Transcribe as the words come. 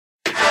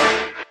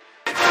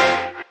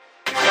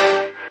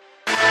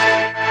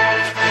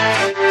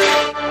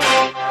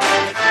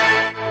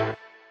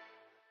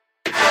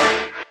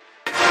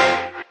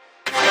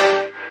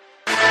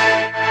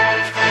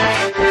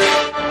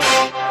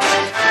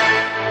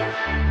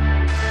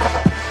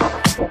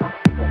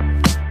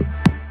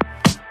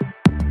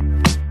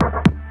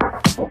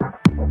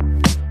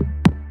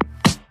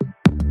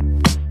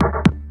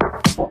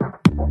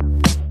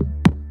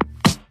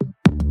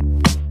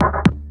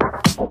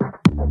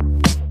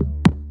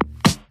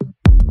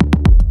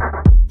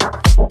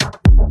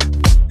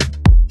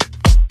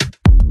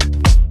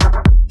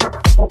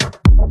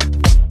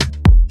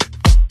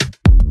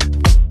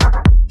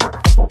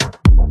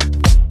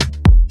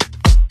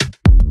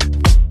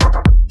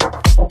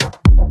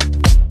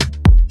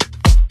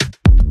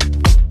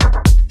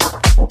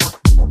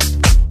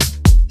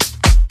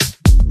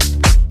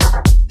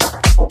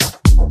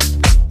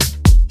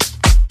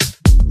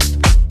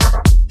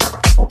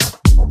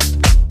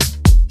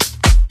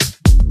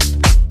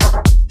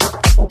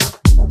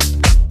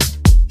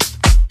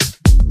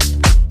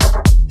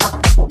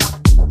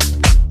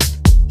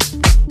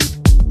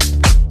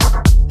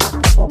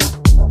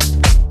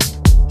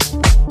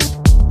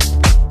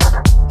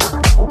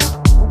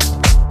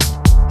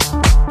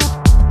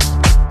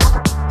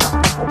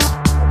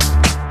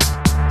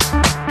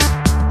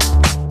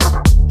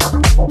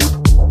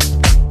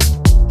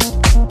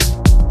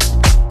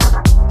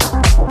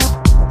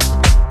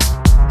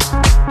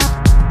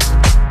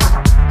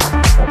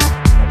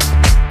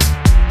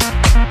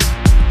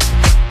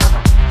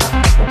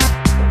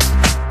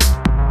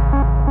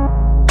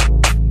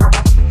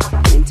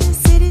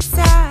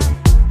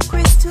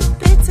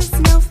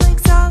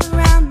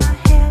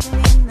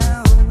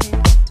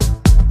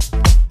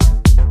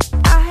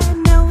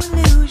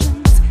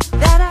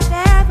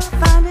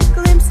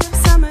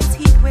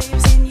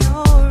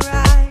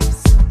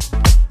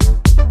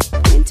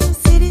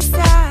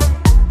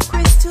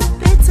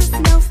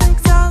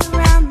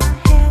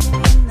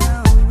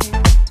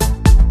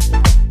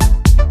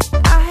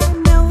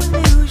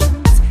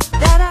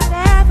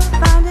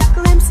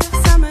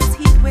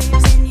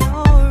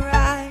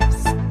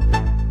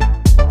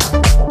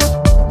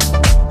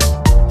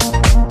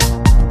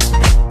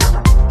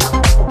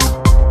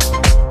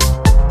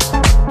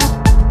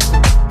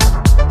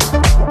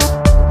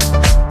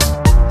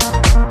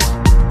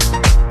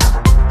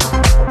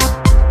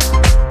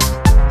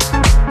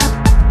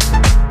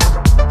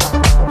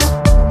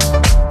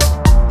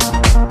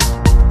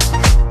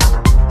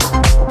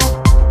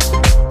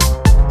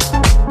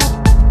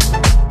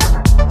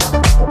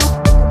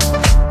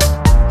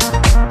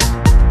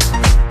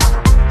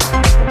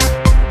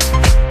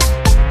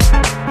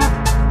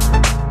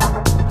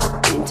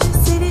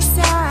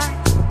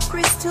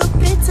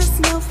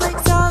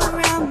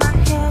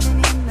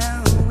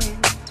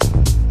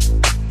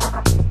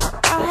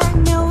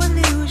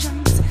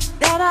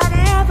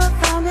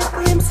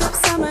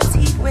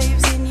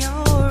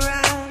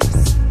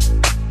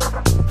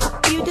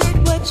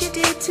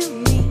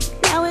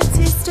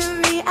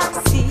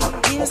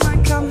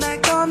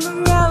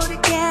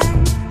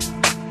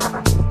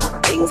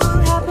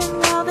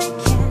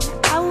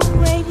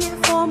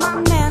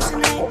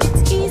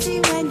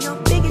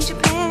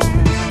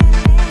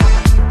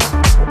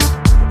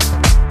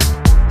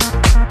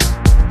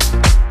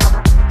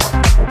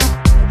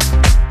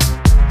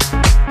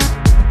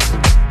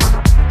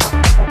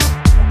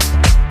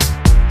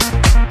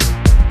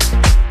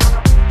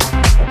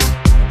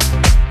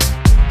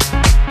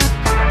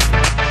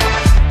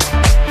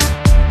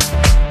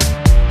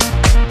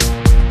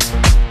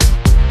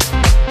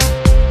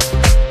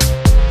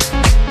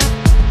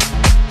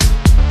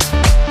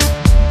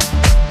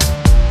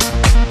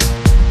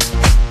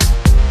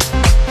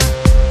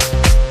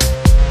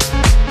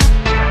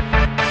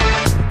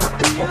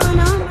down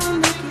on my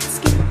naked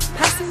skin,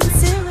 passing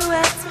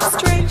silhouettes of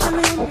strange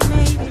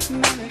illuminated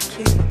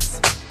mannequins.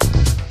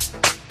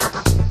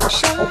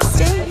 Shall I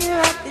stay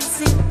here at the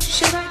zoo?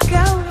 Should I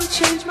go and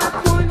change my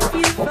point of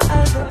view for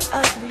other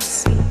ugly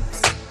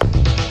scenes?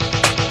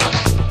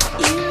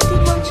 You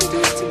did what you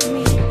did to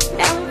me,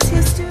 now it's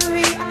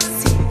history I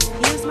see.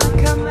 Here's my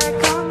comeback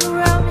on the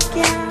road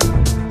again.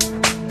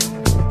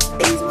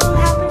 Things will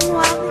happen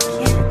while they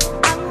can.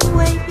 I will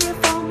wait here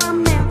for my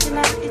man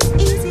tonight. It's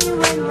easy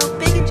when you're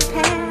big in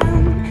Japan.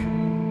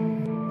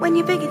 When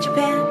you're big in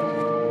Japan.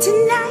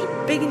 Tonight,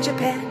 big in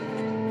Japan.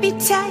 Be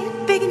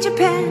tight, big in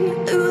Japan.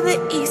 Ooh, the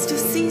east of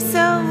sea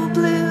so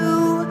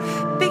blue.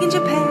 Big in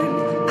Japan.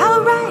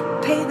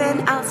 Alright, pay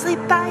then, I'll sleep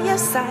by your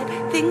side.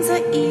 Things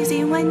are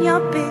easy when you're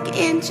big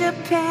in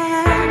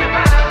Japan.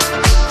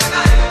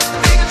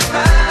 Big in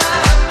Japan.